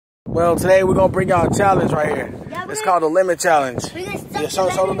Well, today we're gonna bring y'all a challenge right here. Yeah, it's called the lemon challenge. We're gonna Yeah, show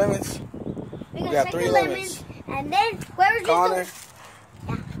the lemons. We got 3 lemons. And then whoever's Connor,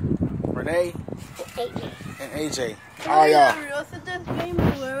 yeah. Renee, AJ. and AJ. All right, y'all. Game,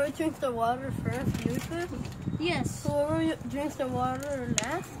 whoever drinks the water first loses. Yes. Whoever drinks the water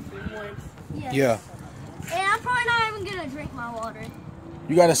last wins. Yes. Yeah. And I'm probably not even gonna drink my water.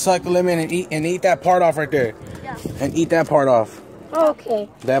 You gotta suck the lemon and eat that part off right there. Yeah. And eat that part off. Okay.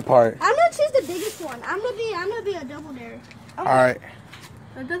 That part. I'm gonna choose the biggest one. I'm gonna be a double dare. All right.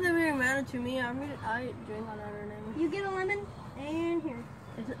 It doesn't really matter to me. I drink another lemon. You get a lemon and here.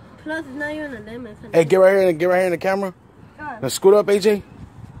 Plus, it's not even a lemon. Hey, get right here in the camera. Now scoot up, AJ.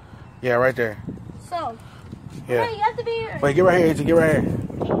 Yeah, right there. So. Yeah. Okay, you have to be. Wait, get right here, AJ. Get right here.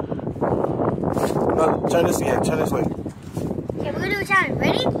 No, turn this way. Okay, we're gonna do a challenge.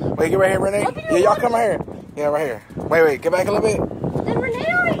 Ready? Wait, get right here, Renee. Yeah, y'all come right here. Yeah, right here. Wait, get back a little bit. Did Renee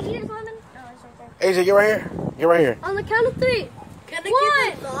already eat his lemon? No, it's right there. AJ, get right here. Get right here. On the count of 3. Can I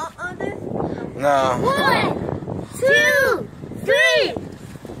get some salt on this? No. 1, 2, 3.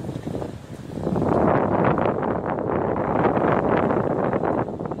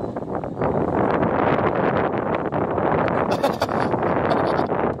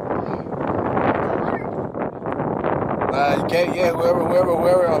 You can't. Yeah,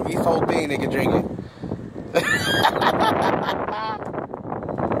 whoever eats the whole thing, they can drink it.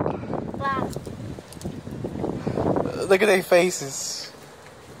 Wow. Look at their faces.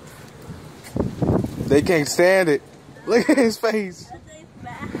 They can't stand it. Look at his face. That tastes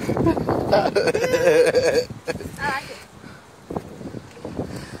bad. I like it.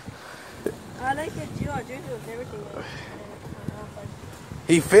 I like it too. I drink it with everything.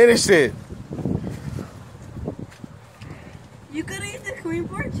 He finished it. You could eat the cream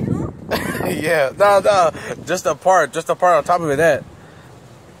part too? Yeah. No. Just a part on top of it. That.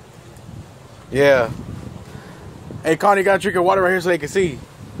 Yeah. Hey, Connie, you gotta drink your water right here so they can see.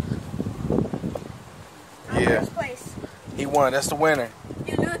 Yeah. First place. He won. That's the winner.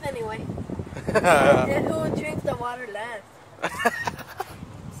 You lose anyway. Then who drinks the water last?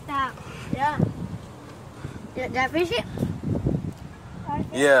 Stop. Yeah. Did I finish it?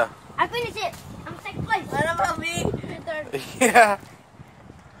 Yeah. I finished it. I'm second place. What about me? Third. Yeah.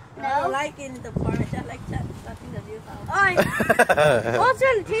 I don't like it in the part. I like something that you found. Alright. Well, it's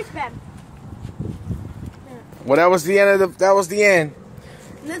starting to taste bad. Well, that was the end of that was the end.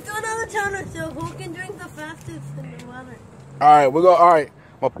 Let's do another challenge. So who can drink the fastest in the water? All right, we go. All right,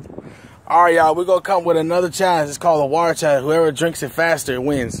 well, all right, y'all. We're gonna come with another challenge. It's called the water challenge. Whoever drinks it faster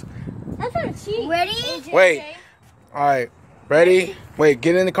wins. That's not a cheat. Ready? Wait. All right, ready? Wait,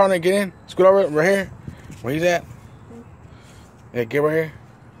 get in the corner. Get in. Scoot over right here. Where you at? Yeah, get right here.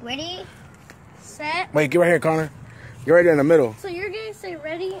 Ready? Set. Wait, get right here, Connor. Get right there in the middle. So you're gonna say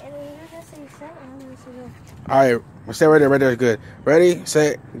ready, and then you're gonna say set, and I'm gonna say go. All right, stay right there. Right there is good. Ready,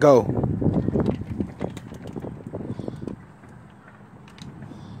 set, go.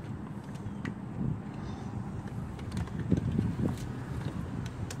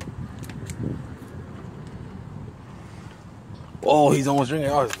 Oh, he's almost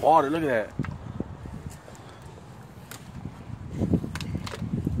drinking all his water. Look at that.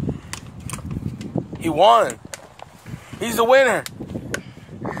 He won. He's the winner.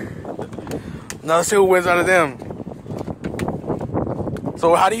 Now let's see who wins out of them.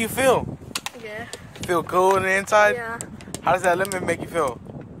 So how do you feel? Yeah. Feel cool on the inside? Yeah. How does that lemon make you feel?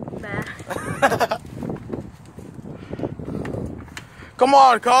 Bad. Come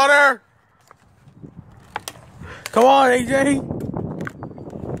on, Connor. Come on, AJ.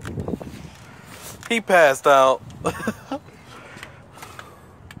 He passed out.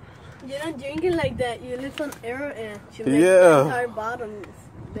 You don't drink it like that. You leave some air in. To make Yeah. the entire bottom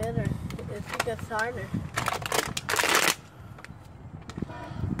better. It gets harder.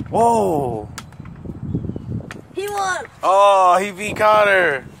 Whoa. He won. Oh, he beat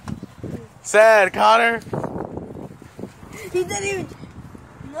Connor. Sad, Connor. He didn't even.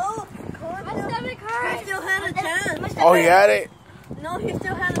 No. My stomach He hurts. still had a chance. Oh, he had it? No, he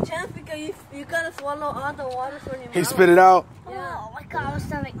still had a chance because you gotta swallow all the water from your mouth. He spit it out? Yeah. Oh my god, my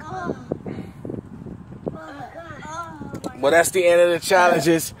stomach. Oh. Well, that's the end of the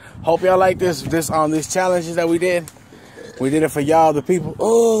challenges. Hope y'all like these challenges that we did. We did it for y'all, the people.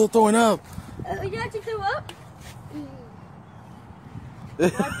 Oh, they're throwing up. You actually threw up?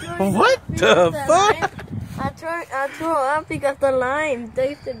 What the fuck? I threw up because the lime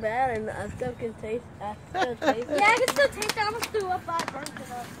tasted bad and I still can taste it. Yeah, I can still taste it. I almost threw up, but I burnt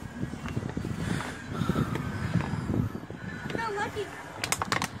it up. I felt lucky.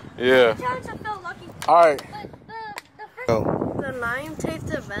 Yeah. Challenge, I felt lucky. All right. But the first Go. The lime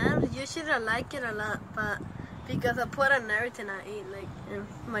tasted bad. you shouldn't like it a lot, but because I put on everything I eat, like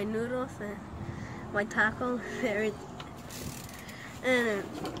my noodles and my tacos, everything. And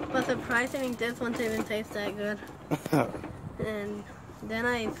but surprisingly, this one didn't taste that good. And then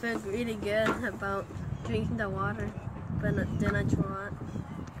I felt really good about drinking the water, but then I threw up,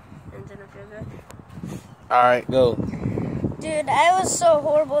 and then I feel good. All right, go. Dude, I was so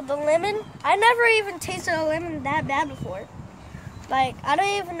horrible. The lemon, I never even tasted a lemon that bad before. Like, I don't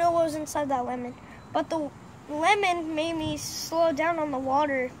even know what was inside that lemon. But the lemon made me slow down on the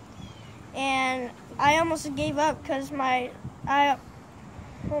water. And I almost gave up because oh my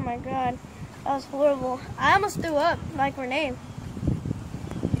God, that was horrible. I almost threw up like Renee.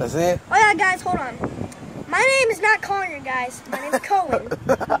 That's it? Oh yeah, guys, hold on. My name is not Connor, guys. My name is Cohen.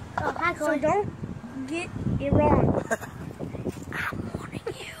 Oh, hi, So don't get it wrong. I'm warning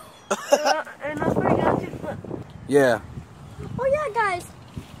you. And I forgot to put. Yeah. Oh yeah, guys.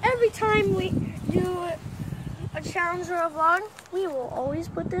 Every time we do a challenge or a vlog, we will always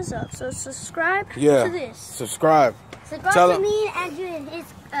put this up. So subscribe Yeah. to this. Subscribe. Subscribe Tell to him. me and do his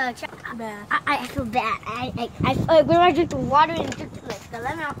Bad. I feel bad. When I drink the water and drink the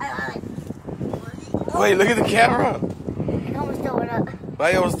lemon, I Wait, look at the camera. almost throw it up.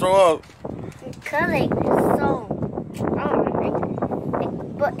 Why you almost throw up? Cause like so,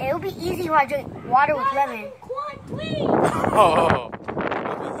 but it would be easy when I drink water with lemon. Oh,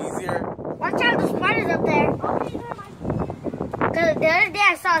 it'll be easier. Watch out, the spiders up there. Cause the other day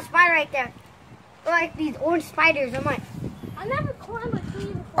I saw a spider right there. Like these orange spiders. I'm like, I never climbed a tree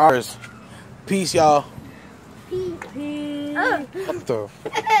before. Ours. Peace, y'all. Peace. What the?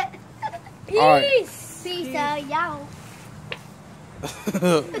 Peace. All right. Peace out, y'all.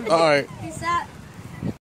 All right. Peace out.